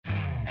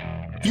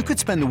You could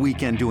spend the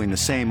weekend doing the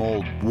same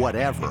old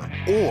whatever,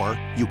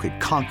 or you could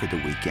conquer the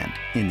weekend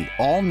in the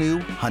all-new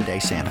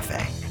Hyundai Santa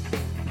Fe.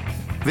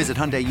 Visit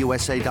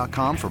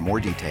HyundaiUSA.com for more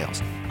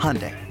details.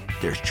 Hyundai,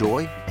 there's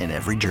joy in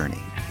every journey.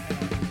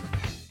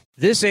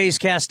 This A's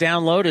Cast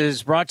download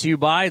is brought to you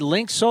by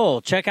Link Soul.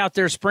 Check out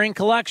their spring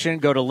collection.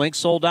 Go to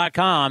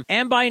linksoul.com.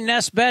 And by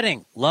Nest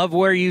Bedding. Love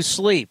where you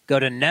sleep. Go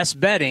to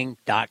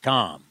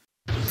nestbedding.com.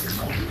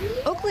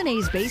 Oakland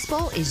A's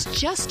baseball is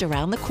just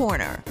around the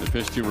corner. The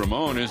pitch to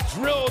Ramon is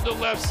drilled to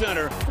left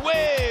center,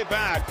 way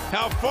back.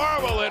 How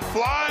far will it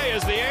fly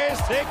as the A's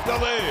take the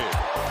lead?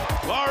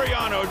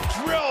 Laureano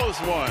drills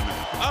one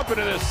up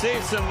into the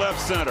seats in left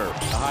center.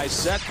 The high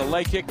set, the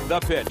leg kick, the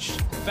pitch.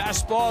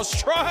 Fastball,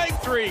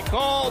 strike three,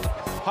 called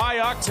high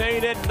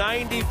octane at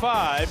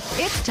 95.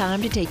 It's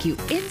time to take you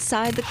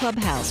inside the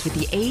clubhouse with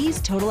the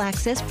A's Total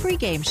Access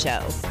pregame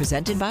show,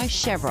 presented by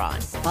Chevron.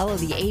 Follow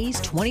the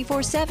A's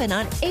 24/7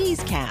 on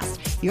A's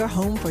Cast, your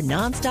home for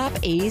nonstop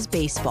A's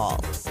baseball.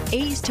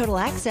 A's Total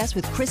Access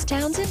with Chris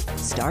Townsend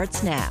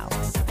starts now.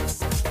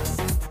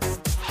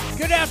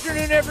 Good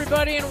afternoon,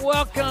 everybody, and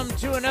welcome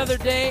to another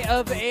day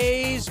of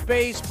A's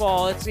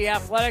baseball. It's the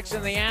Athletics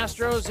and the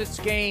Astros. It's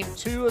game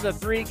 2 of the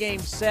 3-game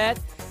set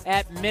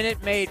at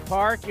Minute Maid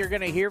Park. You're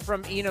going to hear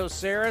from Eno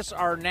Saris,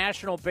 our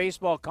national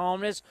baseball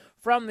columnist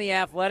from the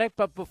Athletic.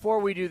 But before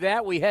we do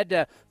that, we head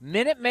to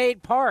Minute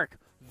Maid Park.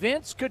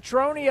 Vince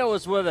Cotroneo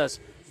is with us.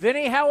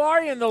 Vinny, how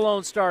are you in the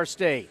Lone Star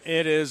State?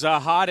 It is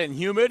hot and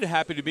humid.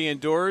 Happy to be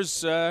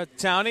indoors,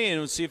 Townie, and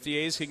we'll see if the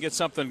A's can get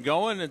something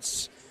going.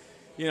 It's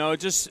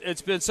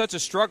been such a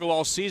struggle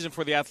all season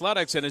for the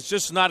Athletics, and it's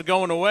just not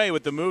going away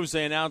with the moves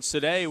they announced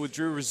today with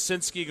Drew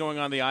Rosinski going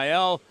on the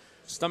IL,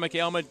 stomach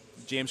ailment,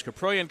 James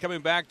Caprillion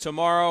coming back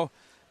tomorrow.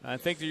 I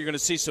think that you're going to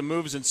see some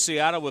moves in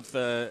Seattle with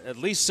at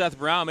least Seth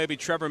Brown, maybe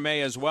Trevor May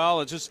as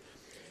well. It's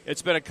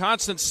been a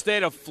constant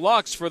state of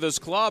flux for this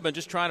club, and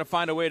just trying to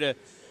find a way to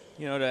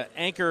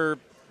anchor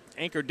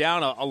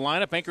down a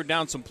lineup, anchor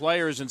down some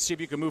players, and see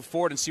if you can move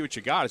forward and see what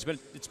you got.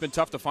 It's been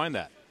tough to find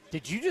that.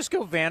 Did you just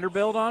go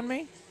Vanderbilt on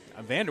me?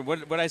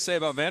 What did I say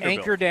about Vanderbilt?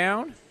 Anchor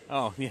down?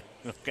 Oh, yeah.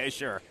 Okay,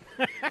 sure.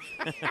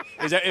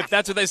 If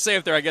that's what they say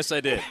up there, I guess I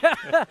did.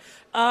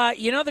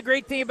 The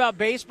great thing about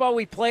baseball,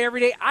 we play every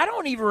day. I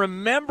don't even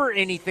remember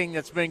anything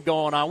that's been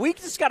going on. We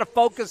just got to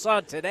focus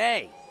on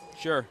today.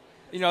 Sure.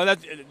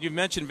 You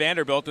mentioned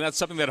Vanderbilt, and that's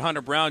something that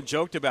Hunter Brown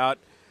joked about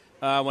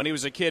when he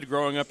was a kid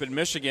growing up in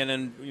Michigan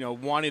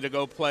and, wanting to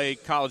go play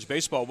college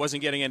baseball,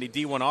 wasn't getting any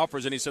D1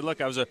 offers. And he said,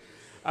 look, I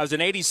was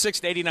an 86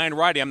 to 89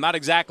 righty. I'm not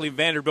exactly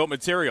Vanderbilt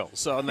material.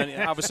 So and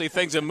then obviously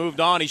things have moved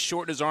on. He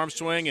shortened his arm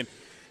swing, and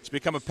he's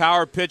become a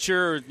power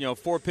pitcher,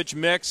 4-pitch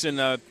mix, and,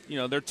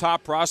 their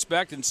top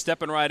prospect and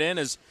stepping right in.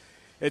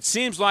 It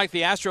seems like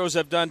the Astros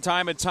have done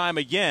time and time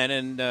again.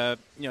 And,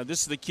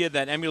 this is the kid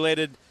that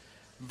emulated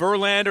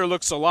Verlander,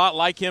 looks a lot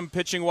like him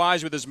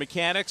pitching-wise with his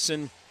mechanics.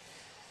 And,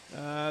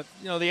 the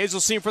A's will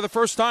see him for the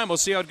first time. We'll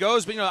see how it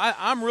goes. But,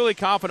 I'm really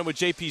confident with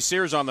J.P.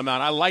 Sears on the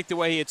mound. I like the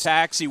way he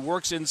attacks. He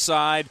works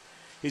inside.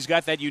 He's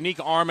got that unique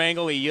arm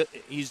angle.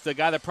 He's the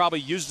guy that probably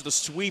uses the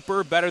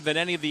sweeper better than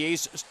any of the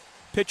A's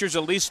pitchers,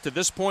 at least to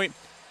this point.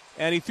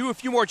 And he threw a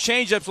few more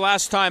changeups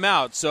last time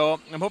out. So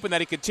I'm hoping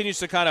that he continues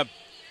to kind of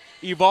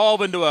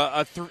evolve into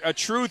a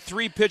true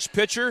 3-pitch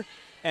pitcher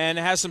and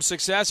has some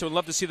success. I would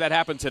love to see that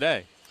happen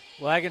today.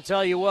 Well, I can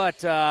tell you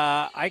what.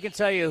 I can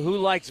tell you who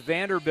likes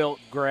Vanderbilt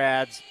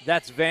grads.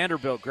 That's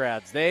Vanderbilt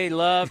grads. They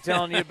love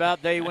telling you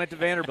about they went to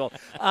Vanderbilt.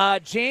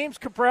 James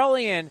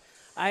Caprillion.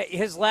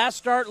 His last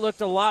start looked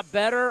a lot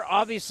better.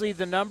 Obviously,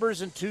 the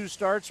numbers in 2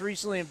 starts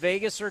recently in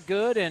Vegas are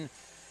good. And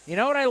you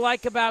know what I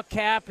like about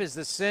Cap is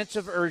the sense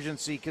of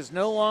urgency, because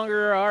no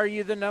longer are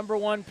you the number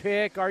 1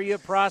 pick, are you a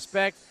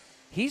prospect.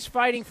 He's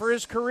fighting for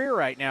his career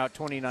right now at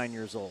 29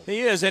 years old.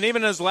 He is, and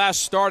even his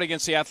last start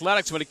against the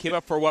Athletics, when he came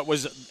up for what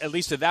was, at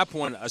least at that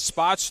point, a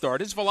spot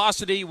start, his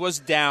velocity was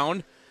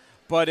down,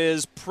 but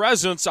his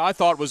presence, I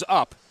thought, was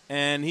up.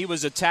 And he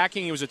was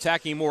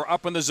attacking more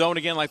up in the zone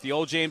again, like the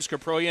old James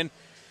Caprillion.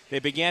 They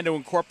began to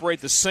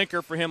incorporate the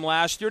sinker for him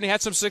last year, and he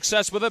had some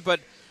success with it. But,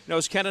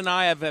 as Ken and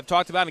I have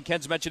talked about, and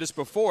Ken's mentioned this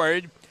before,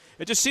 it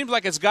just seems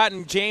like it's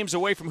gotten James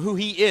away from who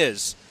he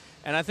is.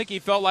 And I think he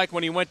felt like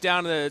when he went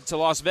down to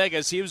Las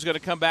Vegas, he was going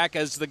to come back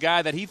as the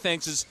guy that he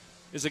thinks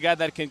is a guy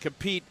that can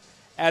compete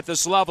at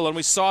this level. And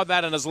we saw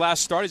that in his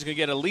last start. He's going to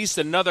get at least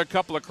another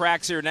couple of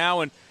cracks here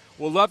now, and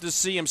we'll love to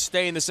see him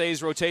stay in this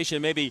A's rotation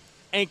and maybe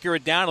anchor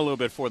it down a little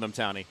bit for them,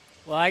 Townie.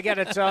 Well, I got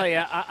to tell you,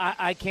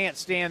 I can't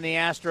stand the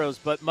Astros,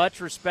 but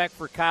much respect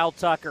for Kyle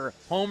Tucker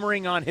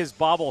homering on his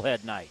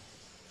bobblehead night.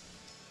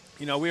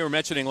 We were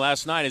mentioning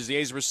last night as the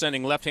A's were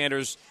sending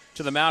left-handers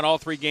to the mound all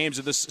 3 games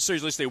of this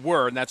series, at least they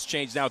were, and that's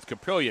changed now with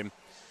Caprillion.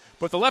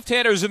 But the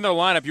left-handers in their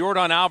lineup,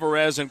 Yordan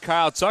Alvarez and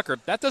Kyle Tucker,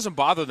 that doesn't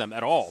bother them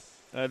at all.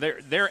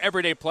 They're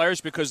everyday players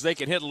because they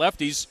can hit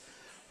lefties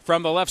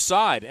from the left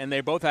side, and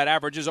they both had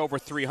averages over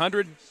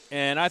 300.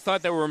 And I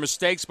thought there were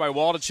mistakes by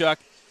Waldichuk,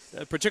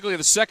 particularly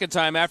the second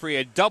time after he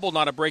had doubled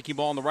on a breaking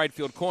ball in the right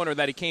field corner,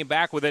 that he came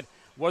back with it.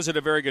 Wasn't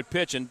a very good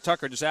pitch, and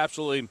Tucker just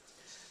absolutely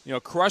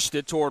crushed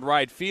it toward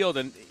right field.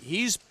 And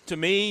he's, to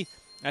me,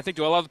 I think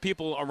to a lot of the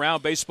people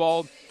around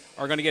baseball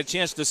are going to get a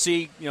chance to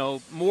see,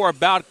 more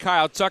about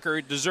Kyle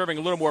Tucker, deserving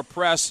a little more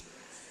press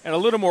and a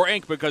little more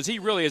ink, because he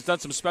really has done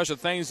some special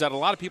things that a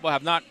lot of people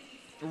have not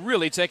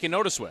really taken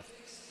notice with.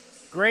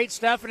 Great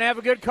stuff, and have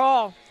a good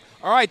call.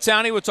 All right,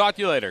 Townie, we'll talk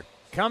to you later.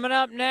 Coming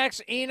up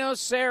next, Eno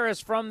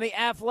Saris from The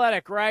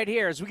Athletic right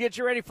here as we get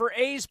you ready for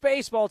A's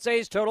baseball. It's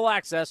A's Total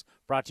Access,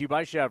 brought to you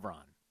by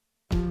Chevron.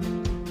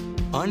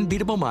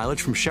 Unbeatable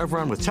mileage from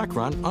Chevron with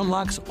Techron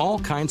unlocks all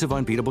kinds of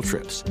unbeatable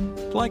trips.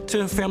 Like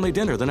to family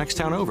dinner the next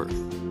town over.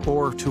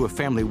 Or to a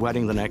family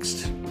wedding the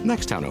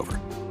next town over.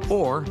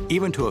 Or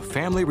even to a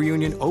family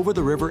reunion over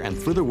the river and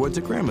through the woods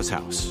at Grandma's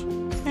house.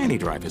 Any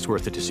drive is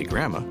worth it to see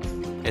Grandma.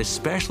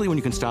 Especially when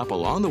you can stop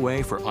along the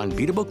way for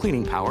unbeatable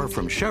cleaning power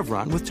from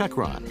Chevron with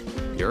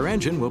Techron. Your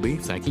engine will be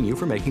thanking you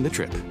for making the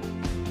trip.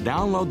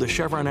 Download the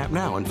Chevron app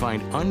now and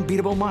find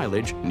unbeatable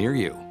mileage near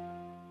you.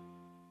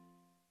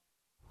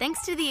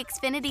 Thanks to the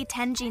Xfinity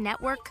 10G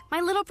network,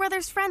 my little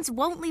brother's friends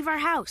won't leave our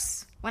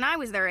house. When I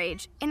was their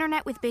age,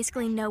 internet with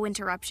basically no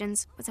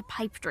interruptions was a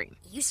pipe dream.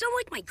 You sound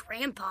like my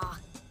grandpa.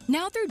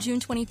 Now through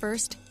June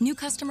 21st, new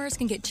customers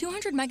can get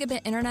 200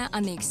 megabit internet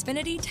on the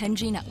Xfinity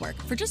 10G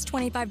network for just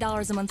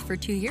 $25 a month for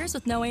 2 years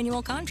with no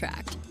annual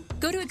contract.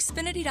 Go to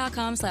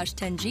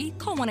Xfinity.com/10G,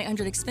 call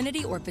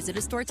 1-800-XFINITY, or visit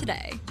a store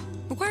today.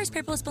 Requires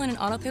paperless billing and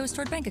autopay with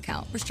stored bank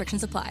account.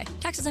 Restrictions apply.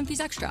 Taxes and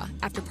fees extra.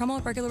 After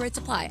promo, regular rates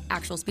apply.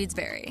 Actual speeds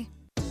vary.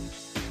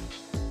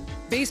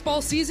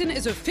 Baseball season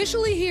is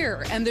officially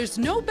here, and there's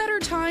no better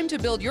time to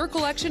build your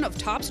collection of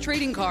Topps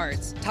trading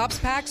cards. Topps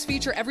packs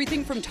feature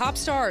everything from top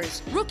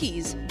stars,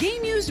 rookies,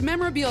 game-used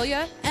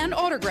memorabilia, and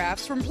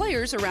autographs from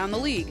players around the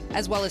league,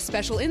 as well as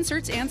special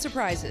inserts and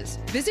surprises.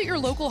 Visit your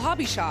local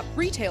hobby shop,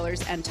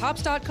 retailers, and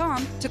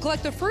Topps.com to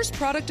collect the first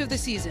product of the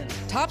season,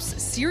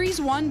 Topps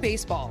Series 1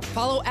 Baseball.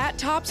 Follow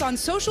 @Topps on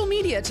social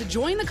media to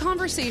join the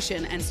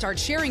conversation and start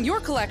sharing your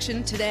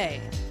collection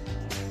today.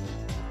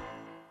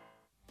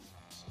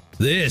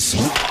 This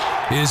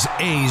is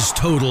A's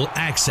Total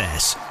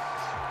Access.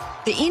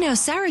 The Eno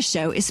Saris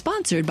Show is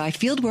sponsored by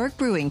Fieldwork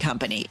Brewing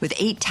Company. With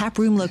 8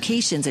 taproom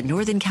locations in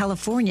Northern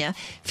California,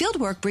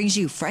 Fieldwork brings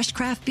you fresh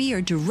craft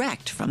beer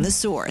direct from the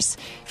source.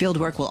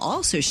 Fieldwork will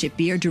also ship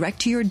beer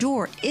direct to your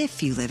door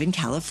if you live in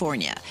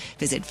California.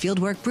 Visit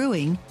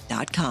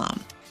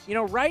fieldworkbrewing.com.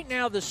 Right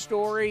now the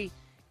story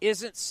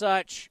isn't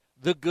such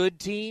the good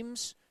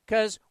teams,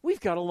 because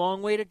we've got a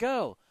long way to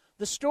go.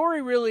 The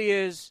story really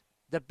is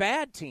the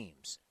bad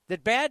teams. The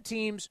bad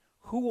teams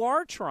who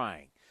are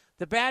trying,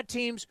 the bad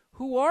teams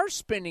who are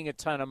spending a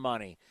ton of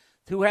money,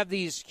 who have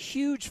these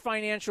huge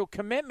financial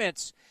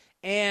commitments.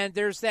 And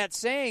there's that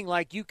saying,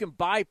 like, you can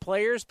buy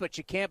players, but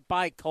you can't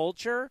buy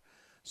culture.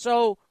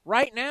 So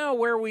right now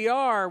where we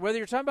are, whether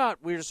we're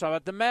just talking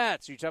about the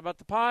Mets, you talk about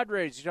the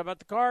Padres, you talk about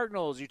the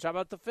Cardinals, you talk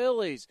about the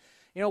Phillies.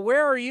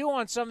 Where are you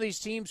on some of these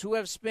teams who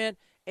have spent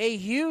a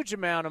huge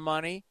amount of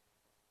money?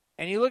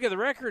 And you look at the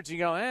records, you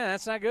go,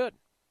 that's not good.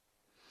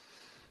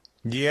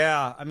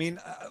 Yeah, I mean,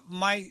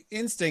 my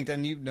instinct,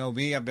 and you know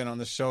me, I've been on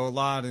the show a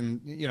lot, and,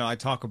 I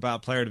talk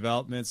about player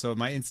development, so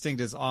my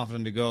instinct is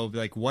often to go,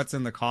 like, what's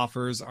in the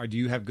coffers? Do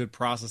you have good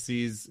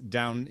processes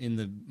down in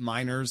the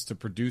minors to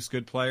produce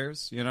good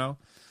players,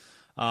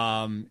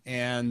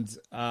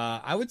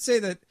 I would say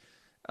that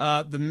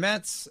the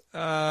Mets,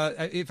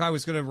 if I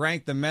was going to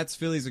rank the Mets,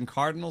 Phillies, and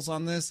Cardinals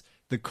on this,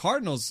 the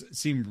Cardinals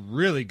seem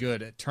really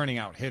good at turning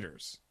out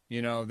hitters.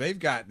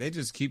 They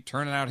just keep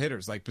turning out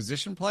hitters. Like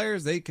position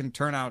players, they can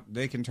turn out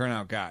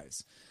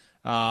guys.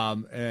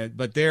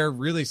 But they're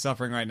really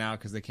suffering right now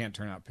because they can't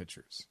turn out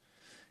pitchers.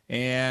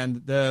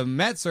 And the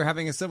Mets are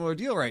having a similar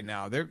deal right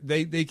now.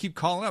 They keep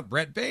calling up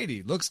Brett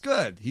Beatty. Looks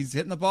good. He's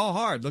hitting the ball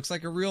hard. Looks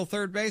like a real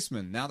third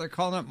baseman. Now they're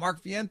calling up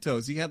Mark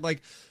Vientos. He had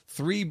like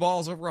 3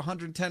 balls over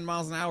 110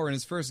 miles an hour in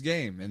his first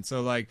game. And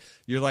so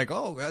you're like,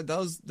 oh,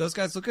 those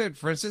guys look good.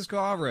 Francisco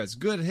Alvarez,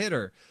 good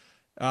hitter.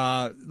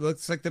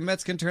 Looks like the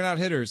Mets can turn out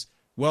hitters.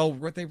 Well,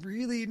 what they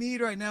really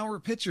need right now are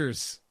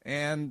pitchers.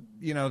 And,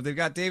 they've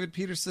got David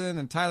Peterson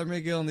and Tyler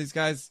McGill, and these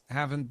guys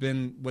haven't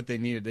been what they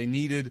needed. They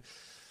needed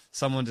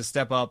someone to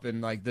step up.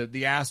 And like the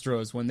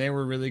Astros, when they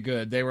were really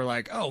good, they were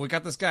like, oh, we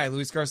got this guy,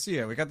 Luis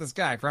Garcia. We got this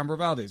guy, Framber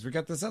Valdez. We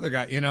got this other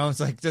guy. It's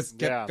like, just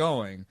get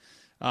going.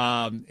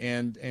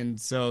 And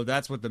so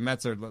that's what the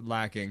Mets are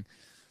lacking.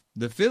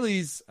 The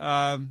Phillies,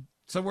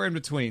 somewhere in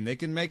between. They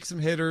can make some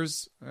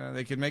hitters.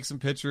 They can make some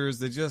pitchers.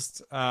 They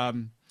just, I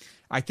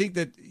think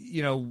that,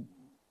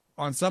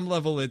 on some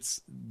level,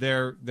 it's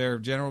their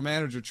general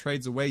manager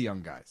trades away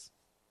young guys.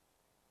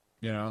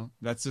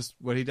 That's just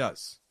what he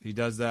does. He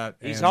does that.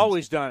 He's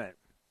always done it.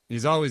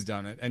 He's always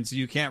done it. And so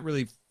you can't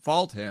really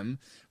fault him.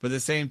 But at the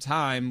same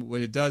time,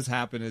 what it does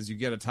happen is you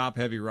get a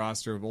top-heavy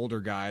roster of older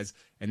guys.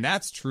 And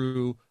that's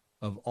true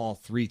of all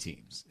 3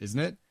 teams, isn't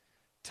it?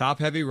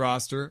 Top-heavy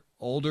roster,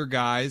 older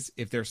guys.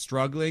 If they're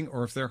struggling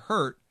or if they're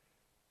hurt,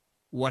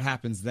 what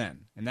happens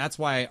then? And that's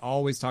why I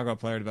always talk about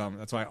player development.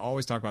 That's why I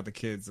always talk about the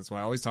kids. That's why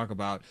I always talk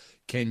about,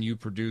 can you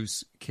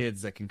produce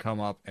kids that can come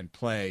up and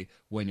play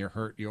when you're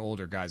hurt, your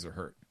older guys are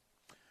hurt?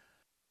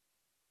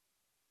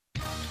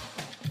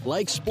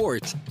 Like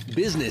sports,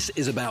 business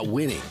is about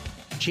winning.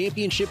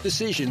 Championship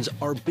decisions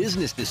are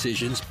business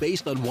decisions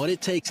based on what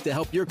it takes to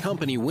help your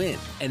company win.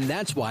 And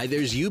that's why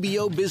there's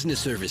UBO Business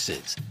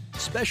Services,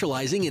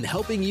 specializing in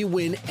helping you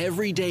win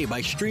every day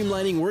by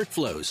streamlining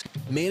workflows,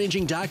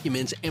 managing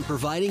documents, and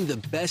providing the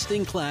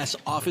best-in-class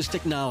office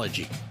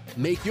technology.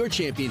 Make your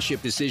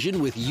championship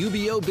decision with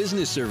UBO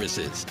Business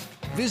Services.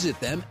 Visit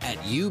them at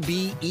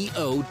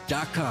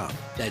ubeo.com.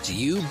 That's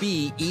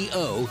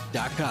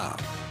ubeo.com.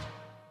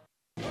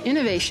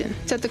 Innovation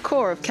is at the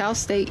core of Cal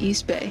State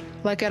East Bay,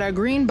 like at our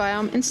Green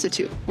Biome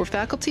Institute, where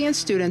faculty and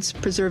students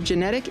preserve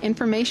genetic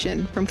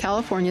information from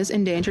California's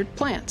endangered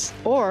plants,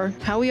 or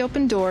how we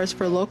open doors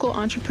for local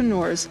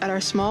entrepreneurs at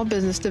our Small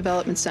Business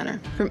Development Center.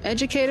 From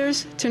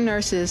educators to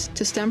nurses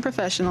to STEM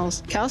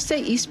professionals, Cal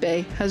State East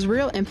Bay has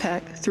real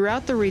impact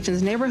throughout the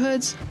region's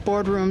neighborhoods,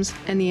 boardrooms,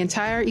 and the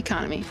entire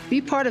economy.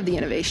 Be part of the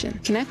innovation.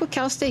 Connect with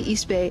Cal State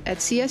East Bay at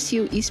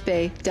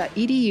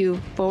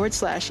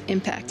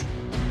csueastbay.edu/impact.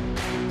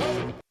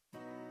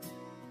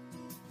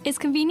 Is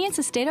convenience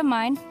a state of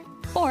mind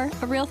or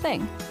a real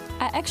thing?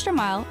 At Extra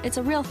Mile, it's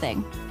a real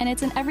thing, and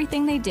it's in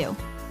everything they do.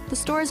 The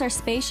stores are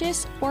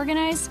spacious,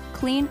 organized,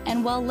 clean,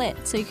 and well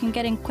lit, so you can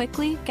get in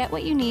quickly, get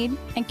what you need,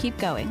 and keep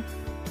going.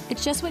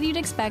 It's just what you'd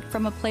expect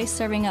from a place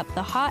serving up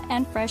the hot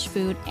and fresh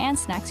food and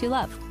snacks you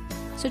love.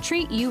 So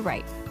treat you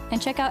right,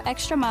 and check out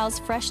Extra Mile's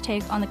fresh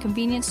take on the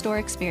convenience store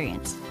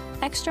experience.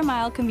 Extra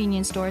Mile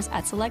convenience stores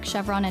at select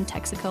Chevron and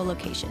Texaco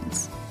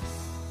locations.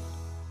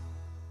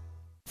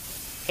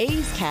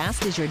 A's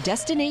Cast is your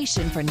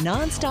destination for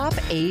nonstop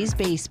A's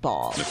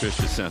baseball. The pitch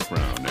to Seth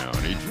Brown now,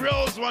 and he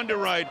drills one to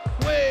right,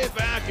 way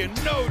back, and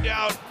no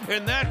doubt.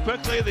 And that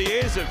quickly, the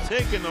A's have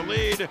taken the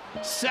lead.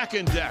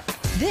 Second deck.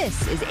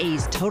 This is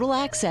A's Total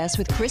Access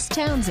with Chris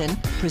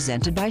Townsend,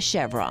 presented by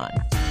Chevron.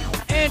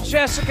 And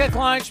Jessica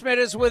Kleinschmidt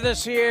is with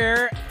us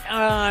here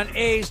on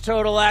A's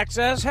Total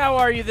Access. How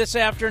are you this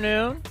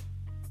afternoon?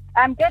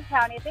 I'm good,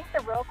 Tony. I think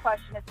the real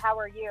question is, how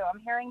are you?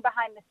 I'm hearing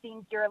behind the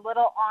scenes you're a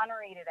little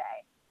ornery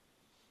today.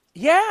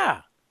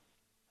 Yeah.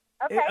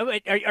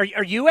 Okay.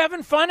 Are you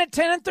having fun at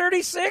 10 and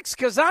 36?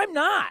 Because I'm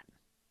not.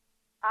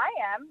 I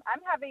am. I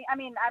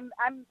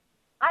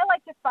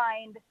like to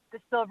find the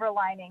silver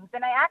linings.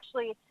 And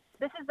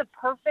this is the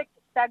perfect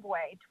segue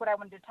to what I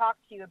wanted to talk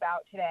to you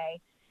about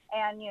today.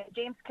 And,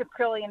 James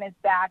Caprillion is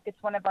back.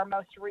 It's one of our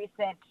most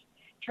recent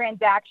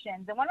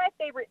transactions. And one of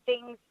my favorite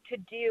things to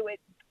do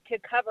to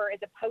cover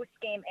is a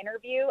post-game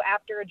interview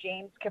after a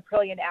James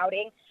Caprillion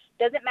outing.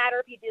 Doesn't matter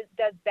if he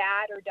does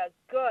bad or does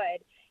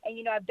good.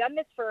 And, I've done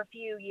this for a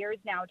few years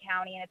now,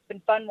 Townie, and it's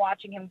been fun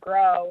watching him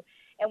grow.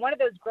 And one of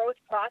those growth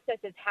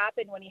processes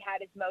happened when he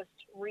had his most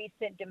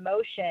recent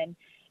demotion.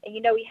 And,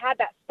 he had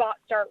that spot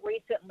start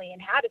recently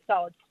and had a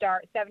solid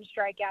start, 7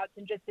 strikeouts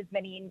and just as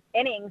many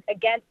innings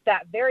against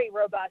that very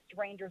robust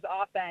Rangers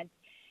offense.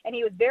 And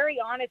he was very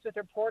honest with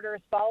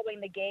reporters following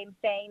the game,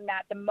 saying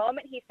that the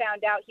moment he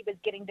found out he was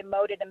getting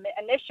demoted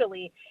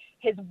initially,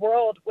 his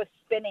world was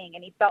spinning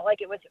and he felt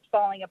like it was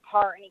falling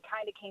apart. And he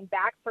kind of came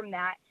back from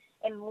that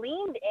and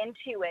leaned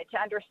into it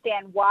to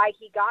understand why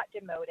he got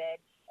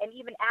demoted. And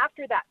even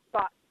after that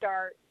spot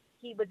start,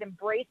 he was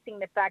embracing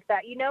the fact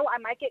that, I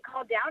might get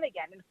called down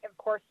again. And of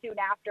course, soon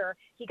after,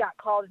 he got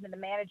called into the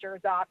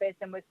manager's office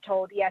and was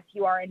told, yes,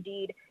 you are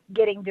indeed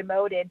getting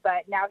demoted.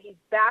 But now he's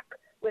back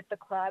with the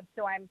club.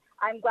 So I'm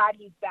glad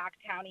he's back,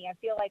 Townie. I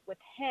feel like with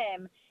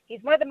him,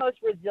 he's one of the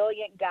most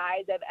resilient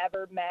guys I've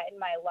ever met in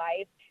my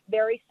life.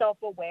 Very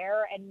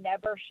self-aware and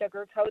never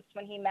sugarcoats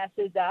when he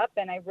messes up.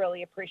 And I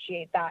really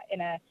appreciate that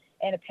in a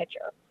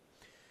pitcher.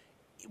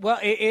 Well,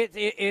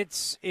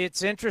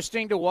 it's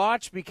interesting to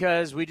watch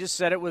because we just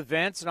said it with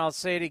Vince, and I'll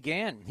say it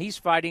again. He's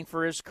fighting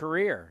for his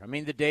career. I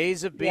mean, the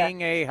days of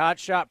being a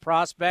hotshot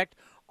prospect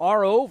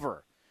are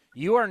over.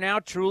 You are now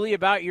truly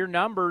about your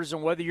numbers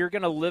and whether you're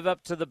going to live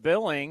up to the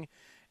billing.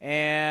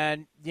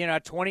 And,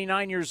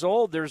 29 years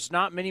old, there's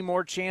not many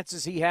more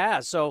chances he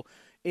has. So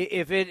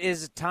if it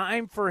is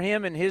time for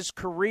him and his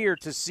career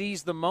to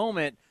seize the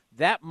moment,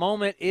 that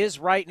moment is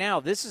right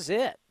now. This is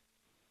it.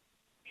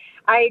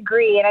 I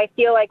agree, and I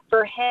feel like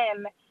for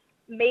him,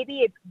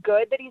 maybe it's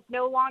good that he's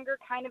no longer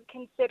kind of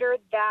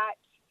considered that,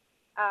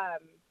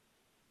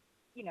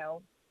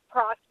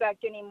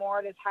 prospect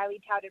anymore, this highly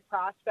touted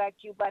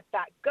prospect. You let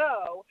that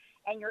go,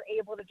 and you're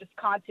able to just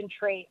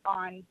concentrate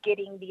on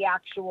getting the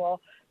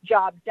actual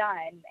job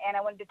done. And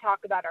I wanted to talk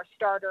about our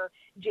starter,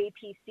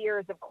 J.P.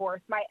 Sears, of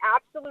course. My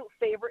absolute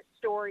favorite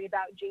story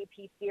about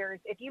J.P.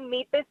 Sears, if you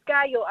meet this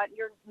guy,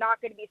 you're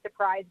not going to be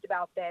surprised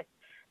about this.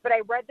 But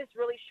I read this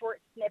really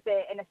short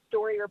snippet in a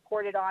story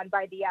reported on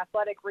by The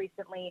Athletic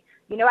recently.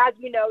 As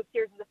you know,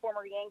 Sears is a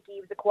former Yankee.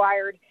 He was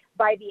acquired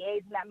by the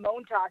A's in that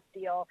Montas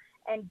deal.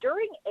 And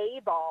during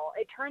A-ball,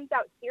 it turns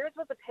out Sears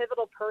was a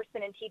pivotal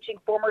person in teaching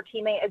former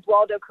teammate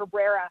Oswaldo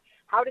Cabrera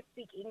how to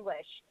speak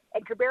English.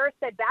 And Cabrera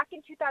said back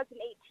in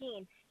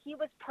 2018, he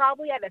was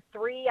probably at a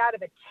 3 out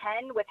of a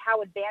 10 with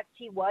how advanced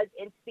he was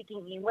in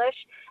speaking English.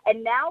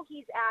 And now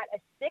he's at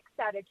a 6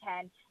 out of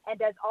 10 and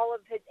does all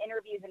of his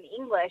interviews in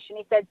English. And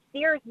he said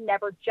Sears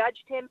never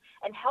judged him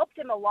and helped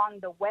him along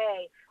the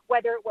way,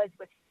 whether it was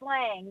with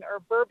slang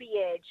or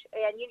verbiage.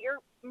 And you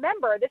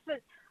remember, this was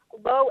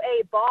low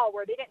A ball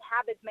where they didn't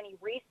have as many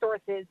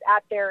resources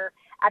at their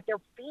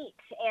feet,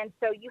 and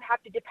so you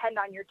have to depend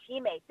on your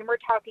teammates. And we're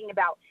talking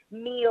about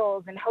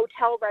meals and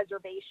hotel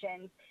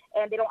reservations,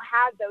 and they don't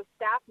have those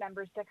staff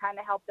members to kind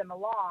of help them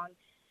along.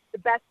 The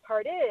best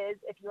part is,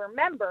 if you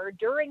remember,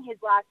 during his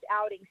last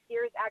outing,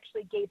 Sears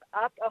actually gave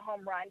up a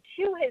home run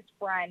to his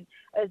friend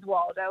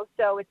Oswaldo.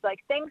 So it's like,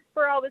 thanks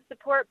for all the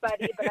support,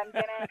 buddy, but I'm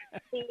going to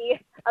be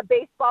a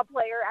baseball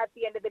player at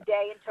the end of the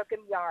day, and took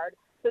him yard.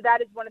 So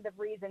that is one of the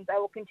reasons I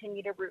will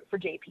continue to root for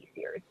J.P.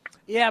 Sears.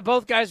 Yeah,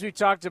 both guys we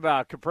talked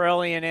about,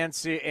 Kaprelian and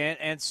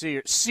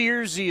Sears,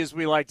 Searsy as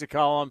we like to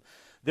call them,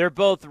 they're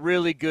both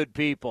really good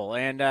people,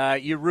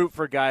 and you root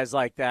for guys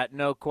like that,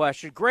 no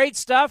question. Great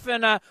stuff,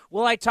 and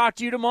will I talk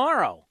to you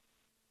tomorrow?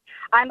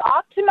 I'm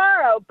off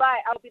tomorrow, but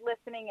I'll be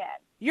listening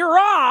in. You're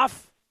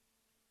off?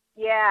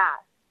 Yeah.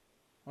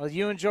 Well,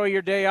 you enjoy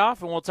your day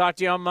off, and we'll talk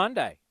to you on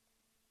Monday.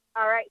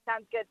 All right,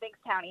 sounds good. Thanks,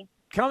 Townie.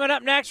 Coming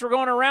up next, we're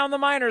going around the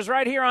minors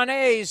right here on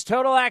A's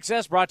Total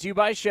Access, brought to you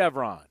by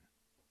Chevron.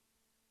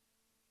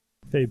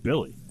 Hey,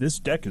 Billy, this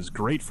deck is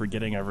great for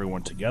getting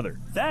everyone together.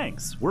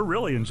 Thanks. We're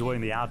really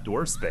enjoying the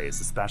outdoor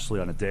space,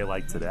 especially on a day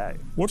like today.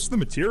 What's the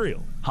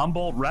material?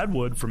 Humboldt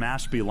Redwood from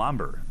Ashby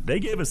Lumber. They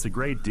gave us a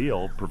great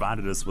deal,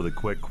 provided us with a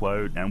quick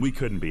quote, and we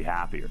couldn't be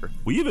happier.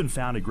 We even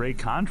found a great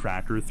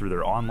contractor through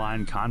their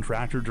online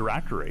contractor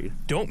directory.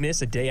 Don't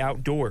miss a day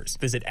outdoors.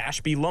 Visit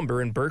Ashby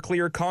Lumber in Berkeley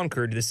or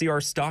Concord to see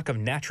our stock of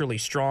naturally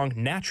strong,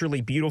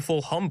 naturally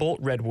beautiful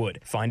Humboldt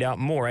Redwood. Find out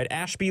more at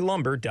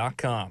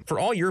ashbylumber.com for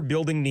all your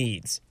building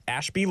needs.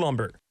 Ashby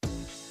Lumber.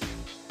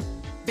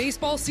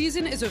 Baseball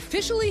season is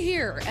officially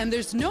here, and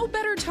there's no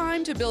better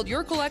time to build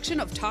your collection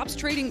of Topps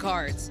trading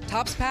cards.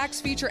 Topps packs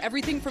feature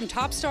everything from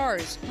top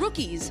stars,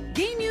 rookies,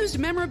 game-used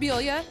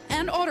memorabilia,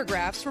 and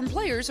autographs from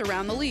players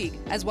around the league,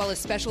 as well as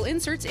special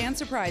inserts and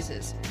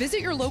surprises.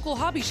 Visit your local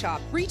hobby shop,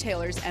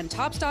 retailers, and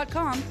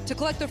Topps.com to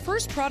collect the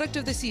first product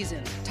of the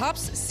season,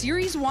 Topps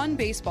Series 1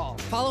 Baseball.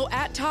 Follow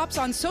 @Topps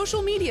on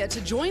social media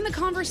to join the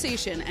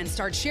conversation and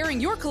start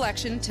sharing your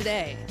collection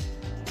today.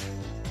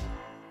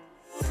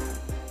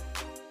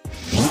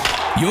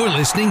 You're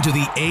listening to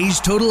the A's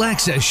Total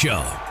Access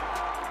Show.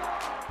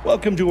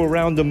 Welcome to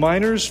Around the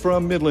Minors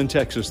from Midland,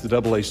 Texas, the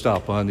AA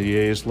stop on the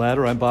A's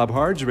ladder. I'm Bob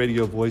Hards,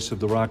 radio voice of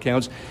the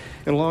Rockhounds,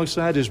 and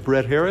alongside is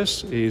Brett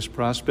Harris, A's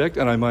prospect,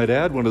 and I might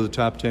add, one of the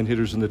top 10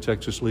 hitters in the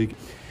Texas League.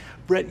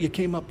 Brett, you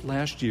came up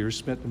last year,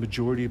 spent the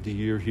majority of the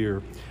year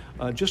here.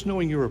 Just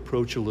knowing your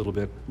approach a little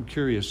bit, I'm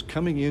curious,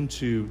 coming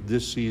into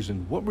this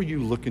season, what were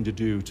you looking to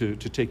do to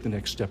take the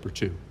next step or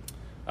two?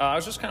 I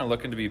was just kind of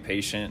looking to be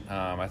patient.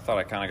 I thought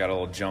I kind of got a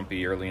little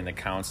jumpy early in the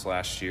counts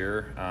last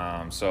year.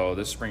 So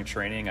this spring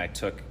training, I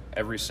took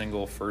every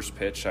single first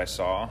pitch I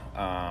saw,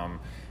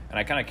 and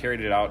I kind of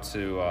carried it out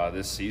to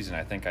this season.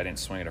 I think I didn't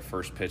swing at a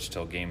first pitch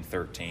till game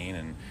 13,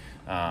 and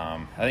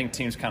I think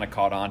teams kind of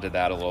caught on to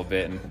that a little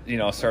bit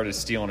and, started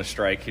stealing a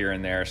strike here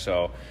and there.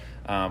 So,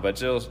 but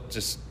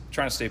just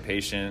trying to stay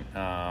patient,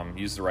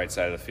 use the right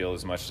side of the field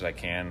as much as I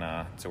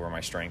can to where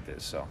my strength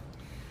is. So.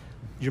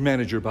 Your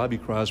manager, Bobby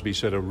Crosby,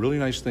 said a really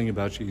nice thing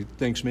about you. He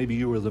thinks maybe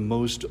you are the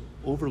most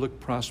overlooked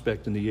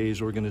prospect in the A's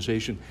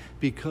organization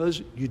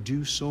because you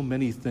do so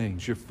many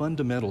things, your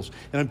fundamentals.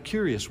 And I'm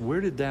curious,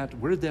 where did that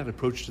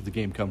approach to the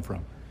game come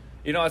from?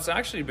 It's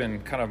actually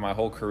been kind of my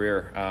whole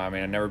career. I've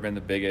never been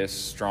the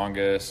biggest,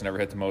 strongest, never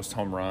hit the most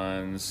home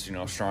runs,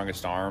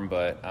 strongest arm,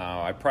 but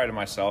I prided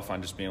myself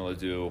on just being able to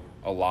do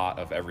a lot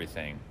of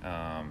everything.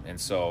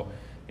 And so,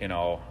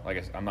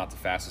 I'm not the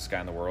fastest guy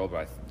in the world,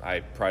 but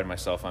I pride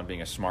myself on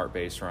being a smart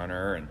base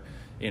runner. And,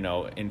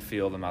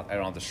 infield, I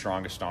don't have the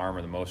strongest arm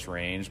or the most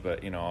range,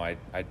 but, I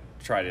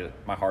try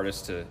my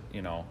hardest to,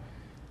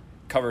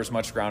 cover as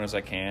much ground as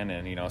I can.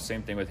 And,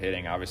 same thing with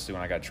hitting. Obviously,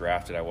 when I got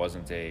drafted, I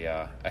wasn't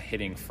a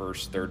hitting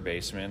first third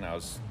baseman. I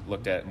was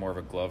looked at more of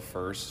a glove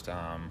first.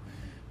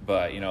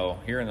 But,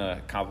 hearing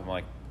a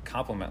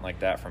compliment like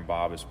that from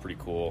Bob is pretty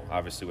cool,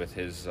 obviously with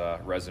his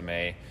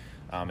resume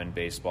in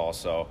baseball.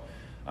 So,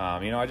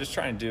 I just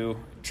try and do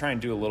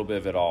a little bit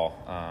of it all,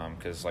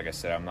 because, like I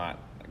said, I'm not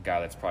a guy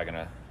that's probably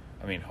going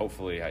to,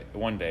 hopefully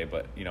one day,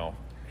 but,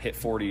 hit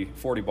 40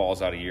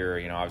 balls out a year.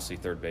 Obviously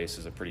third base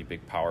is a pretty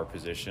big power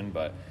position,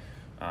 but,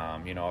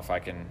 if I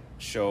can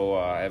show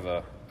I have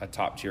a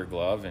top-tier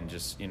glove and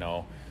just,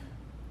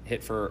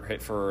 hit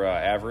for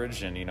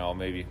average and,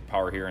 maybe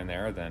power here and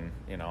there, then,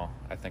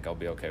 I think I'll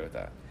be okay with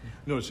that.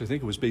 Notice, I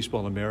think it was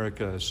Baseball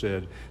America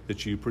said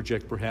that you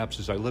project perhaps,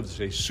 as I love to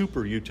say,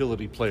 super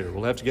utility player.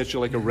 We'll have to get you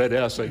like a red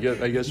S, I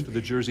guess, for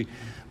the jersey.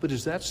 But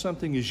is that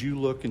something, as you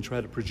look and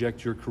try to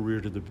project your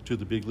career to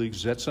the big leagues,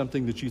 is that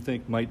something that you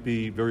think might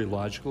be very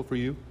logical for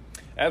you?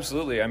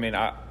 Absolutely. I mean,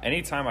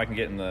 anytime I can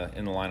get in the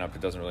lineup,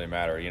 it doesn't really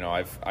matter. You know,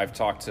 I've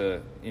talked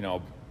to, you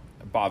know,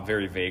 Bob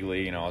very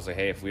vaguely. You know, I was like,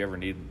 hey, if we ever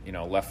need, you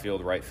know, left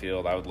field, right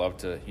field, I would love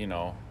to, you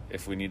know,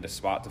 if we need a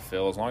spot to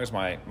fill, as long as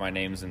my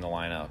name's in the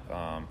lineup.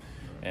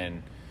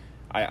 And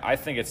I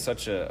think it's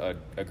such a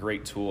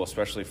great tool,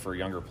 especially for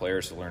younger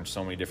players to learn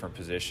so many different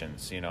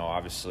positions. You know,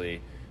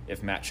 obviously,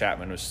 if Matt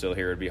Chapman was still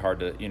here, it'd be hard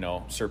to, you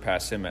know,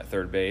 surpass him at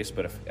third base.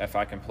 But if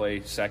I can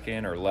play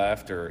second or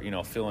left or, you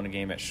know, fill in a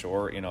game at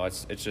short, you know,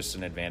 it's just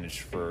an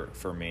advantage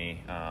for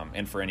me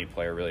and for any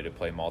player really to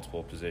play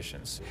multiple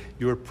positions.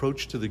 Your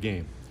approach to the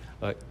game,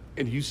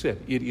 and you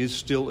said it is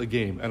still a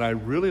game, and I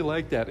really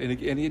like that.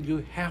 And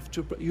you have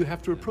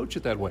to approach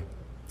it that way.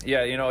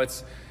 Yeah, you know,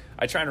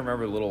 I try and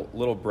remember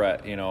little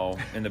Brett, you know,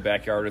 in the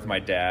backyard with my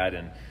dad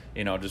and,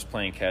 you know, just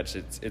playing catch.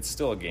 It's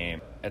still a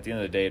game. At the end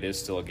of the day, it is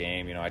still a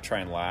game. You know, I try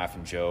and laugh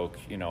and joke,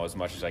 you know, as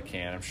much as I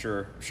can. I'm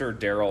sure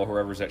Daryl,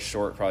 whoever's at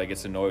short, probably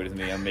gets annoyed with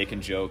me. I'm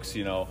making jokes,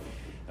 you know,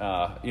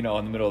 in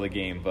the middle of the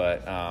game.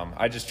 But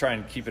I just try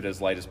and keep it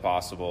as light as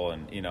possible.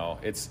 And, you know,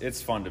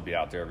 it's fun to be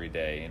out there every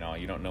day. You know,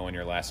 you don't know when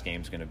your last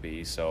game's going to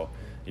be. So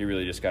you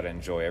really just got to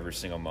enjoy every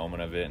single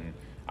moment of it. And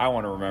I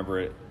want to remember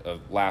it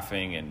of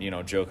laughing and, you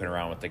know, joking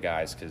around with the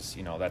guys because,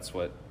 you know, that's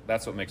what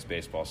makes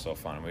baseball so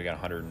fun. We got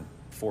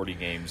 140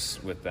 games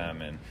with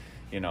them, and,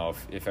 you know,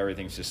 if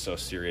everything's just so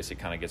serious, it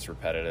kind of gets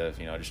repetitive.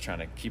 You know, just trying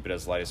to keep it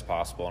as light as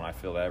possible, and I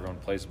feel that everyone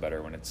plays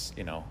better when it's,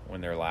 you know, when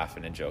they're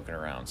laughing and joking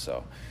around.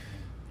 So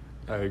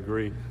I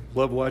agree.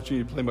 Love watching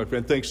you play, my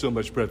friend. Thanks so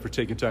much, Brett, for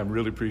taking time.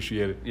 Really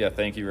appreciate it. Yeah,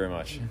 thank you very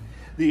much.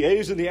 The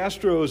A's and the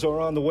Astros are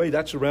on the way.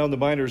 That's Around the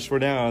Minors for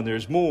now, and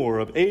there's more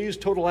of A's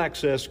Total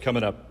Access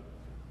coming up.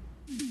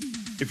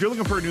 If you're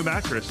looking for a new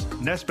mattress,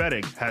 Nest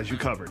Bedding has you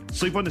covered.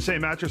 Sleep on the same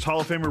mattress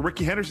Hall of Famer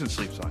Ricky Henderson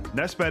sleeps on.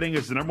 Nest Bedding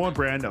is the #1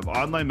 brand of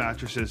online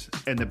mattresses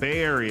and the Bay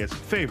Area's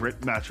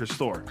favorite mattress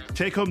store.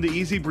 Take home the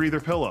Easy Breather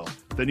pillow.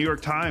 The New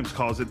York Times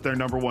calls it their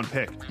 #1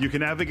 pick. You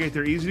can navigate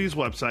their easy-to-use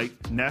website,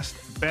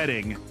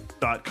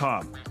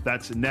 nestbedding.com.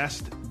 That's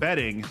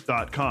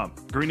nestbedding.com.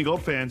 Green and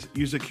Gold fans,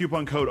 use the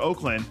coupon code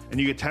Oakland and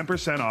you get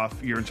 10% off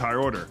your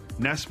entire order.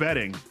 Nest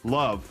Bedding,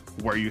 love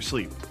where you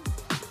sleep.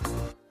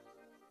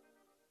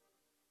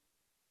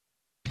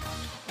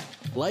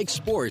 Like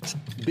sports,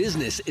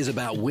 business is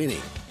about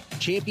winning.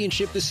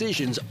 Championship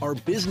decisions are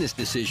business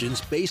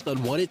decisions based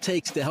on what it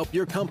takes to help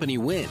your company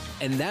win.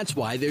 And that's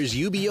why there's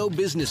UBO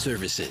Business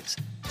Services,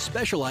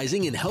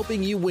 specializing in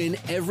helping you win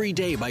every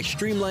day by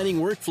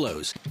streamlining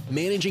workflows,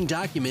 managing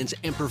documents,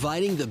 and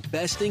providing the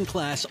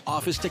best-in-class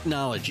office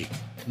technology.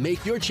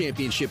 Make your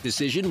championship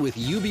decision with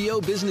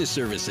UBO Business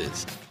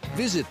Services.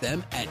 Visit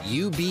them at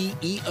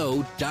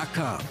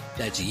ubeo.com.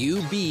 That's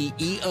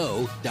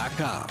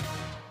ubeo.com.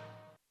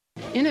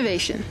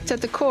 Innovation is at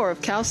the core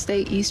of Cal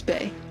State East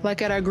Bay,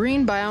 like at our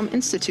Green Biome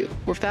Institute,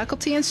 where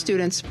faculty and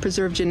students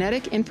preserve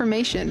genetic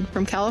information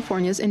from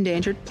California's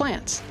endangered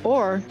plants,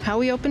 or how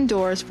we open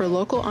doors for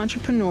local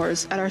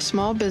entrepreneurs at our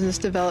Small Business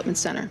Development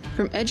Center.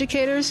 From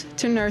educators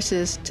to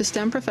nurses to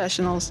STEM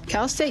professionals,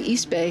 Cal State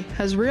East Bay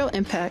has real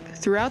impact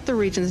throughout the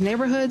region's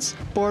neighborhoods,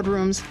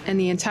 boardrooms, and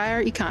the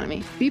entire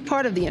economy. Be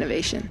part of the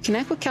innovation.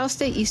 Connect with Cal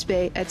State East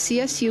Bay at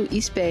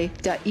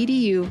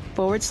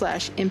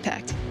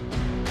csueastbay.edu/impact.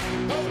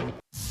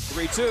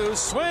 3-2,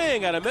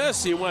 swing and a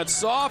miss. He went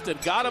soft and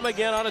got him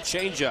again on a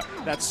changeup.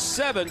 That's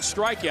 7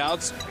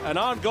 strikeouts, an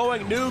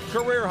ongoing new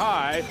career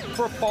high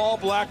for Paul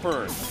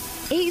Blackburn.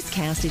 A's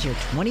Cast is your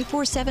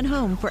 24/7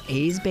 home for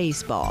A's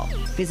baseball.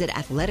 Visit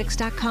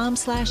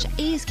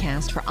athletics.com/A's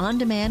Cast for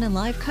on-demand and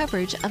live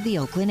coverage of the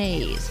Oakland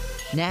A's.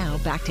 Now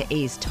back to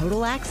A's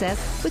Total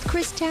Access with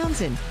Chris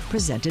Townsend,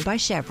 presented by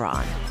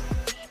Chevron.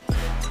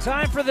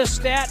 Time for the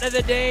stat of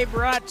the day,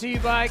 brought to you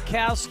by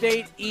Cal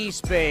State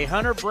East Bay.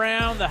 Hunter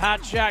Brown, the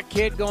hotshot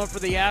kid, going for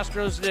the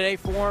Astros today,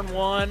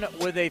 4-1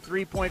 with a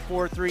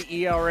 3.43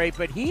 ERA,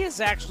 but he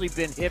has actually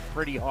been hit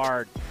pretty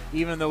hard,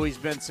 even though he's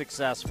been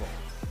successful.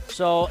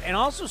 So, and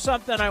also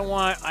something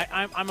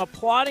I'm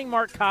applauding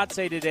Mark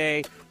Kotze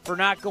today for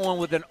not going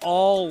with an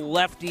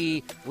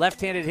all-lefty,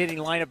 left-handed hitting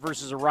lineup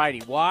versus a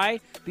righty. Why?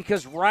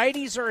 Because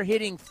righties are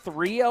hitting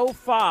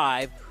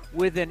 .305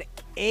 with an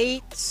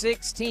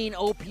 .816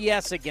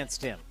 OPS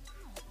against him,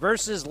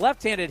 versus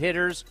left-handed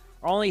hitters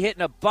are only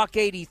hitting a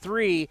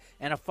 .183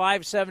 and a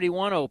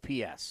 .571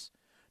 OPS.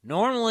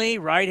 Normally,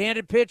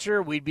 right-handed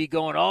pitcher, we'd be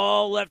going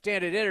all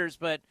left-handed hitters,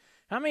 but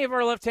how many of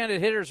our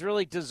left-handed hitters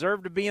really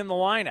deserve to be in the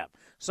lineup?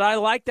 So I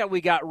like that we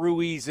got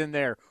Ruiz in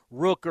there,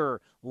 Rooker,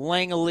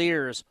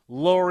 Langoliers,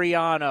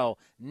 Laureano,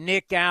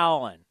 Nick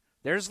Allen.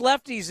 There's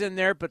lefties in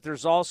there, but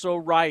there's also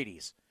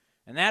righties.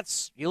 And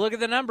that's, you look at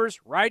the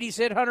numbers, righties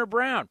hit Hunter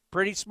Brown.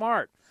 Pretty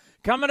smart.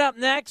 Coming up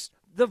next,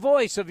 The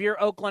voice of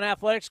your Oakland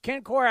Athletics,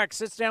 Ken Korak,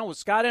 sits down with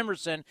Scott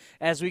Emerson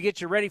as we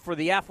get you ready for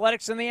the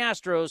Athletics and the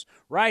Astros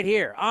right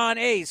here on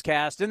A's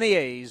Cast and the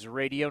A's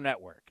Radio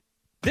Network.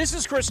 This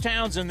is Chris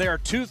Townsend. There are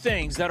two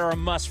things that are a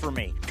must for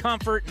me: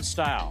 comfort and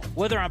style.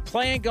 Whether I'm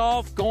playing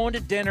golf, going to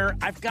dinner,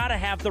 I've got to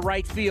have the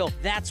right feel.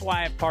 That's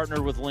why I've partnered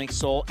with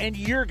Linksole, and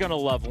you're going to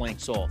love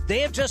Linksole. They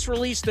have just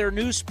released their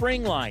new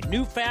spring line,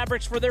 new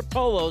fabrics for their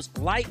polos,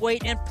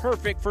 lightweight and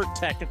perfect for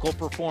technical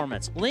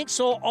performance.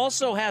 Linksole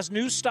also has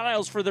new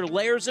styles for their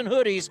layers and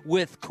hoodies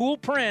with cool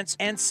prints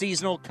and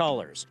seasonal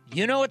colors.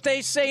 You know what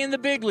they say in the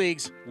big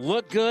leagues: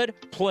 look good,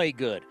 play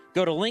good.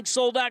 Go to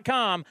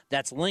linksole.com.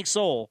 That's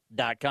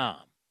linksole.com.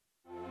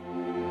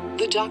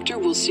 The doctor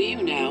will see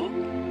you now.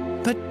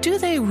 But do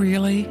they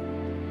really?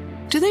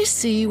 Do they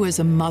see you as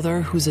a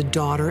mother who's a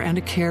daughter and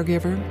a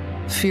caregiver?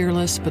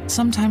 Fearless, but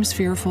sometimes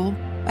fearful?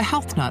 A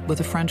health nut with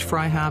a French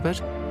fry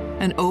habit?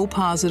 An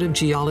O-positive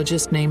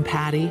geologist named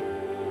Patty,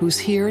 who's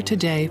here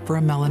today for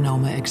a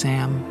melanoma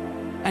exam?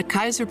 At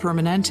Kaiser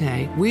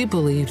Permanente, we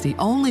believe the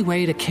only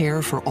way to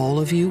care for all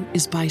of you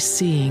is by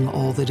seeing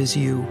all that is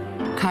you.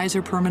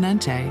 Kaiser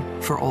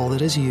Permanente, for all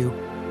that is you.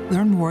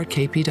 Learn more at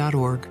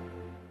kp.org.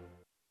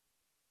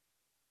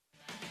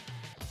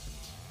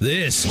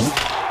 This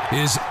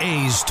is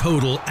A's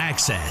Total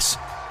Access.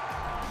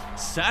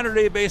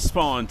 Saturday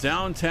baseball in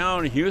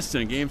downtown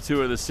Houston. Game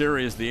 2 of the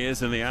series, the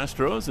A's and the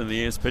Astros, and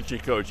the A's pitching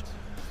coach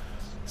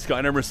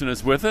Scott Emerson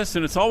is with us.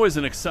 And it's always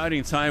an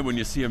exciting time when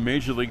you see a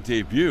major league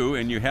debut,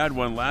 and you had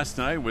one last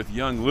night with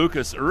young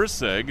Lucas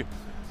Erceg,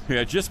 who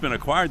had just been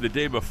acquired the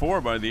day before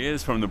by the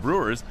A's from the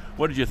Brewers.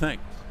 What did you think?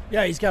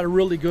 Yeah, he's got a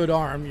really good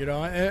arm,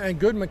 and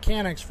good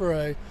mechanics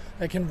for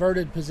a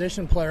converted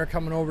position player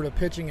coming over to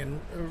pitching,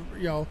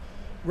 and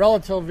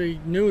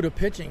relatively new to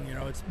pitching.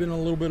 It's been a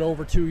little bit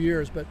over 2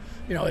 years, but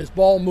his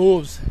ball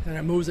moves, and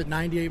it moves at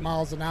 98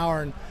 miles an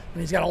hour, and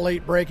he's got a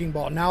late breaking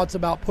ball. Now it's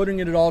about putting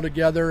it all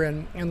together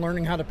and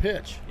learning how to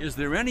pitch. Is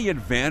there any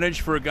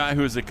advantage for a guy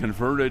who's a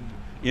converted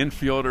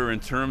infielder in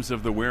terms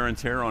of the wear and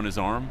tear on his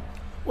arm?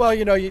 Well,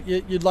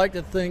 you'd like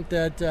to think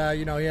that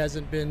he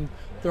hasn't been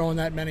throwing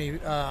that many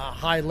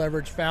high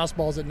leverage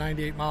fastballs at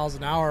 98 miles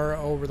an hour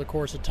over the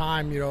course of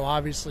time.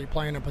 Obviously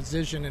playing a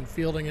position and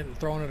fielding it and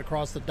throwing it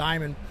across the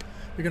diamond,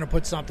 you're going to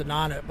put something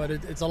on it. But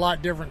it's a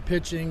lot different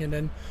pitching and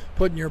then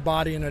putting your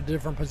body in a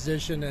different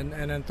position and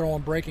then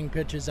throwing breaking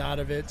pitches out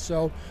of it.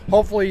 So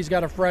hopefully he's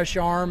got a fresh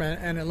arm,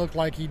 and it looked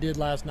like he did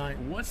last night.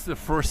 What's the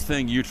first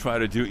thing you try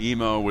to do,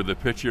 Emo, with a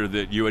pitcher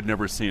that you had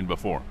never seen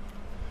before?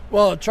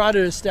 Well, try to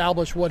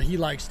establish what he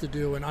likes to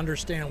do and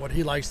understand what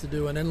he likes to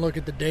do, and then look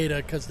at the data,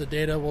 because the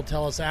data will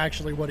tell us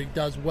actually what he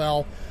does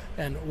well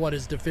and what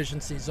his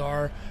deficiencies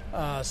are.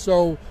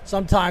 So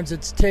sometimes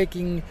it's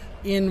taking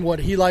in what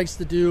he likes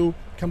to do,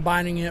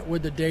 combining it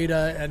with the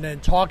data, and then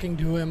talking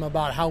to him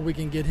about how we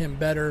can get him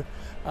better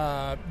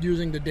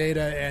using the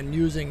data and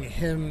using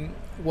him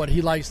what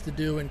he likes to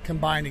do and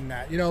combining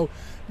that.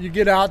 You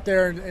get out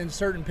there and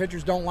certain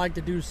pitchers don't like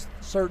to do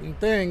certain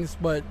things,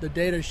 but the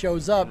data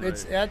shows up.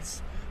 Right.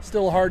 That's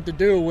still hard to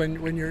do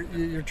when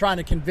you're trying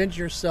to convince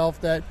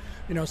yourself that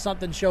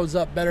something shows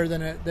up better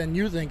than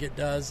you think it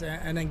does,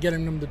 and then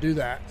getting them to do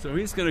that. So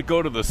he's going to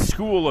go to the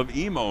school of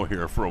Emo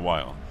here for a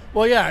while.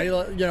 Well, yeah,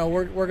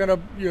 we're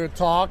going to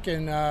talk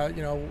and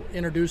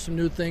introduce some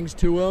new things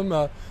to him,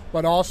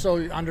 but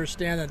also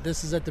understand that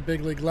this is at the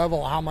big league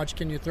level. How much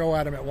can you throw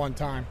at him at one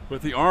time?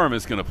 But the arm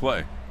is going to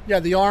play. Yeah,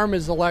 the arm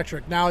is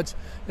electric. Now it's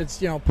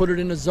put it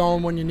in the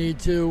zone when you need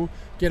to,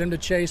 get him to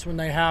chase when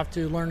they have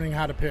to, learning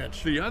how to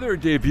pitch. The other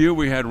debut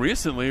we had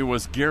recently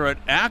was Garrett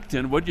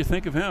Acton. What do you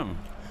think of him?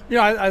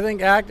 I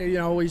think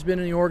Acton, he's been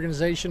in the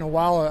organization a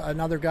while,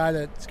 another guy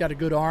that's got a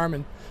good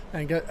arm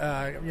and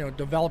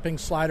developing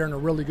slider and a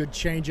really good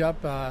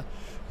changeup.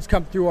 He's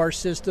come through our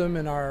system,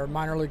 and our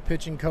minor league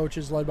pitching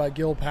coaches, led by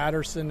Gil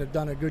Patterson, have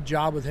done a good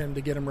job with him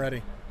to get him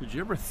ready. Did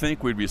you ever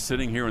think we'd be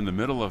sitting here in the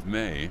middle of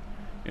May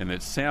and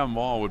that Sam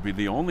Maul would be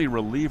the only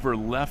reliever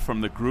left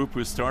from the group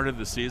who started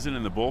the season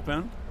in the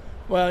bullpen?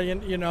 Well,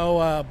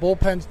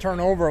 bullpens turn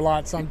over a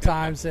lot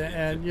sometimes,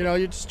 and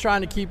you're just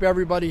trying to keep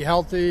everybody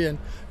healthy, and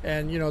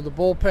the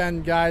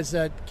bullpen guys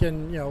that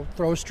can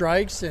throw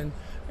strikes and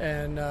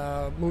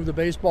move the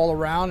baseball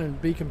around and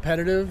be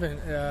competitive and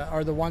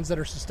are the ones that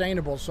are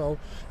sustainable. So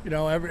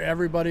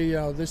everybody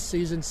this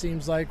season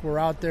seems like we're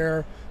out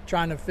there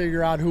trying to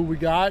figure out who we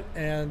got,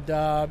 and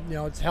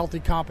it's healthy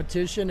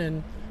competition,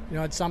 and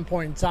at some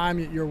point in time,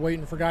 you're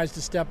waiting for guys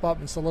to step up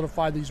and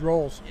solidify these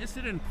roles. Is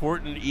it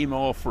important,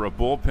 Emo, for a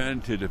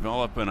bullpen to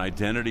develop an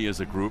identity as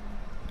a group?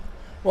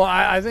 Well,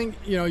 I think,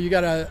 you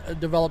got to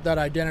develop that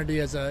identity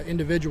as an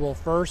individual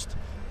first,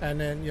 and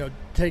then,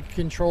 take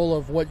control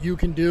of what you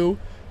can do.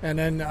 And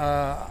then,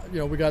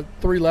 we got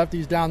 3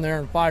 lefties down there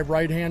and 5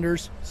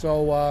 right-handers.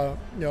 So,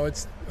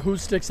 it's who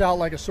sticks out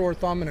like a sore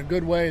thumb in a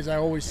good way, as I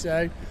always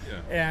say.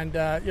 Yeah.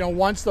 And,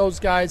 once those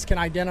guys can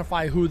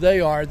identify who they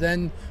are,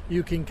 then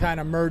you can kind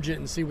of merge it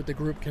and see what the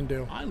group can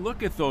do. I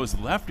look at those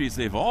lefties.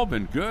 They've all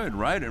been good,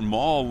 right? And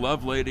Maul,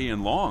 Lovelady,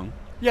 and Long.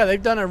 Yeah,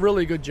 they've done a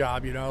really good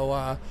job,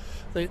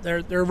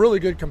 they're really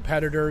good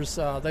competitors.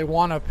 They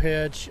want to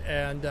pitch,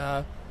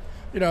 and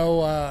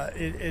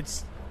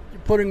it's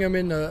putting them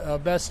in the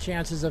best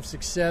chances of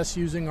success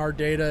using our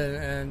data,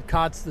 and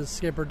Kotz, the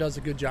skipper, does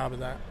a good job of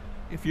that.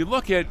 If you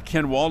look at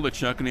Ken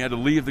Waldachuk, and he had to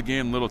leave the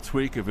game, little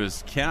tweak of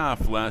his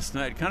calf last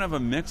night, kind of a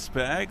mixed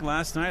bag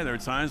last night. There are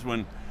times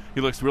when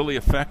he looks really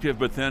effective,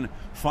 but then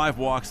 5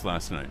 walks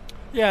last night.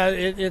 Yeah,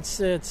 it's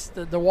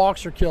the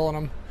walks are killing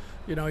him.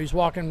 He's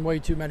walking way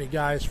too many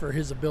guys for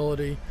his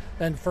ability,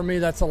 and for me,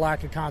 that's a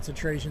lack of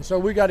concentration. So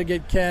we got to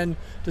get Ken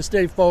to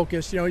stay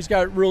focused. He's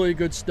got really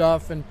good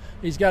stuff, and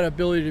he's got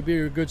ability to be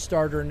a good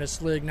starter in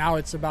this league. Now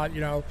it's about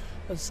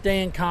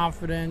staying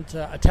confident,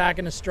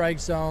 attacking the strike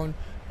zone,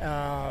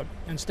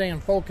 and staying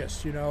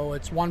focused.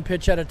 It's one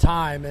pitch at a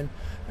time,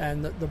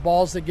 and the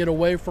balls that get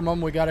away from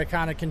him, we got to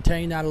kind of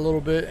contain that a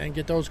little bit and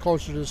get those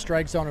closer to the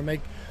strike zone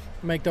and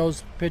make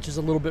those pitches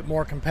a little bit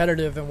more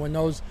competitive. And when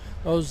those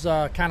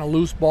kind of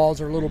loose balls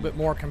are a little bit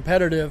more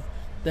competitive,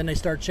 then they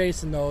start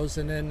chasing those,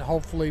 and then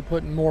hopefully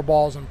putting more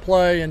balls in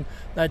play, and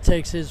that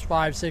takes his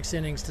 5-6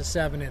 innings to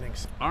 7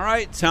 innings. All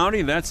right,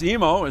 Townie, that's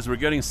Emo as we're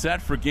getting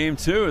set for Game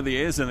 2 of the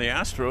A's and the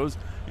Astros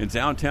in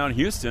downtown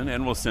Houston,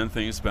 and we'll send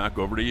things back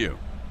over to you.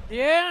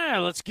 Yeah,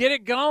 let's get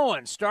it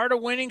going. Start a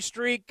winning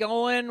streak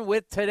going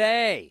with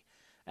today.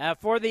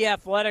 For the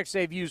Athletics,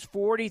 they've used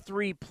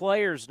 43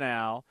 players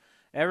now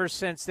ever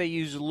since they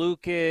used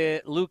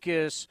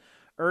Lucas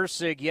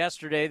Ursig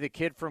yesterday, the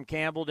kid from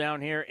Campbell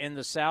down here in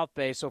the South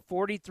Bay. So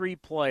 43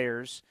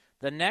 players.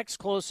 The next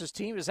closest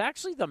team is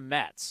actually the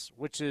Mets,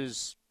 which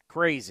is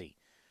crazy.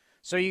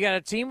 So you got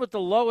a team with the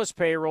lowest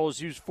payroll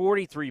has used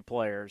 43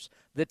 players.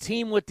 The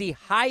team with the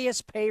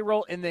highest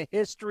payroll in the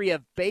history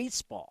of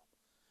baseball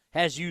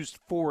has used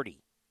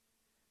 40.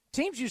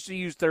 Teams used to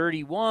use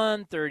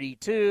 31,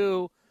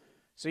 32.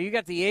 So you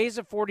got the A's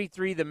at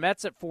 43, the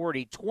Mets at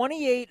 40.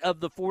 28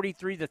 of the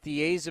 43 that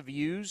the A's have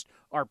used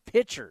are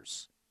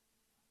pitchers.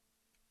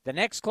 The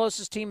next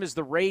closest team is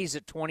the Rays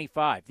at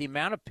 25. The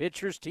amount of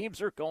pitchers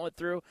teams are going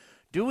through,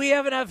 do we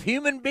have enough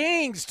human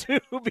beings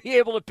to be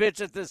able to pitch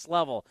at this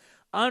level?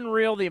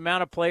 Unreal the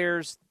amount of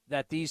players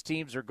that these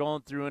teams are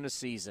going through in a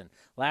season.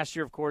 Last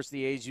year, of course,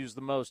 the A's used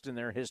the most in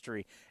their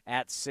history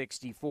at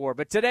 64.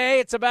 But today,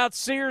 it's about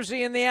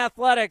Searcy and the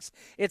Athletics.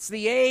 It's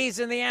the A's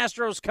and the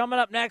Astros coming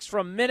up next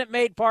from Minute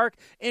Maid Park.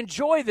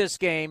 Enjoy this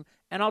game,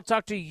 and I'll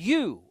talk to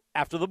you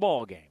after the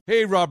ball game.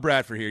 Hey, Rob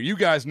Bradford here. You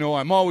guys know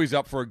I'm always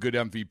up for a good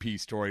MVP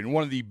story, and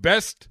one of the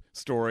best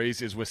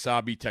stories is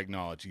Wasabi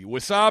Technology.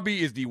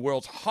 Wasabi is the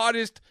world's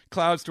hottest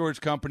cloud storage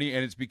company,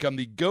 and it's become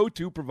the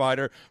go-to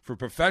provider for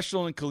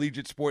professional and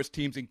collegiate sports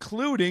teams,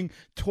 including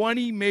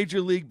 20 Major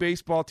League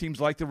Baseball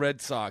teams like the Red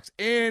Sox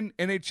and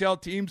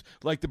NHL teams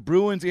like the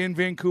Bruins and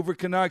Vancouver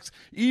Canucks.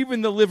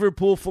 Even the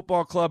Liverpool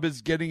Football Club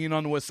is getting in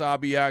on the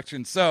Wasabi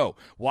action. So,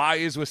 why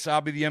is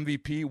Wasabi the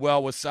MVP?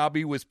 Well,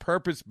 Wasabi was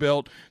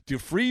purpose-built to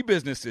free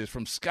businesses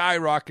from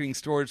skyrocketing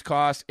storage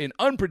costs and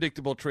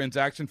unpredictable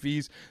transaction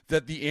fees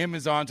that the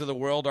Amazons of the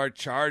world are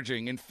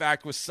charging. In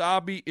fact,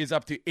 Wasabi is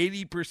up to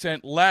 80%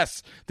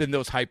 less than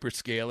those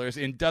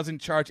hyperscalers and doesn't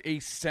charge a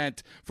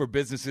cent for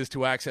businesses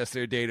to access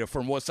their data.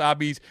 From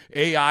Wasabi's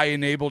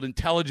AI-enabled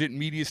intelligent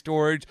media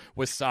storage,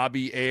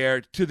 Wasabi Air,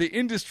 to the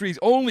industry's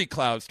only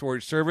cloud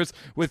storage service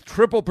with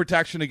triple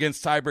protection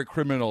against cyber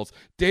criminals,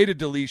 data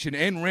deletion,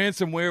 and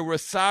ransomware,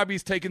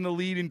 Wasabi's taken the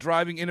lead in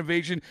driving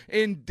innovation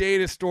in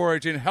data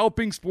storage and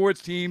helping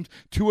sports teams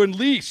to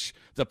unleash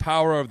the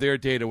power of their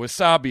data.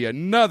 Wasabi,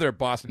 another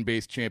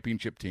Boston-based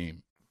championship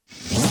team.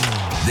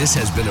 This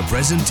has been a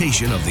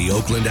presentation of the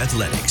Oakland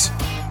Athletics.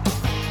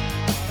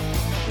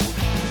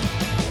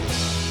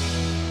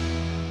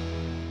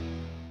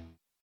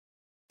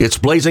 It's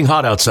blazing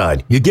hot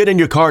outside. You get in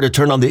your car to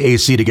turn on the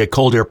AC to get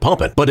cold air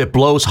pumping, but it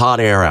blows hot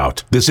air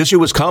out. This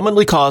issue is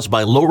commonly caused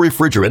by low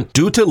refrigerant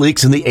due to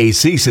leaks in the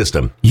AC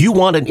system. You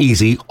want an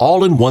easy,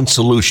 all-in-one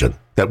solution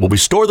that will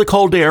restore the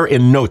cold air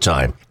in no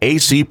time.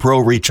 AC Pro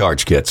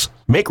Recharge Kits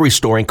make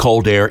restoring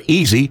cold air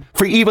easy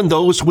for even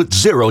those with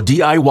zero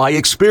DIY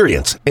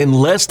experience in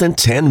less than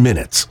 10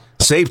 minutes.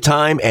 Save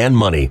time and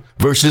money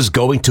versus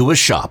going to a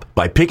shop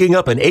by picking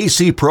up an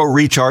AC Pro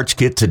Recharge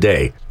Kit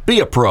today. Be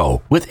a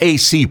pro with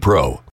AC Pro.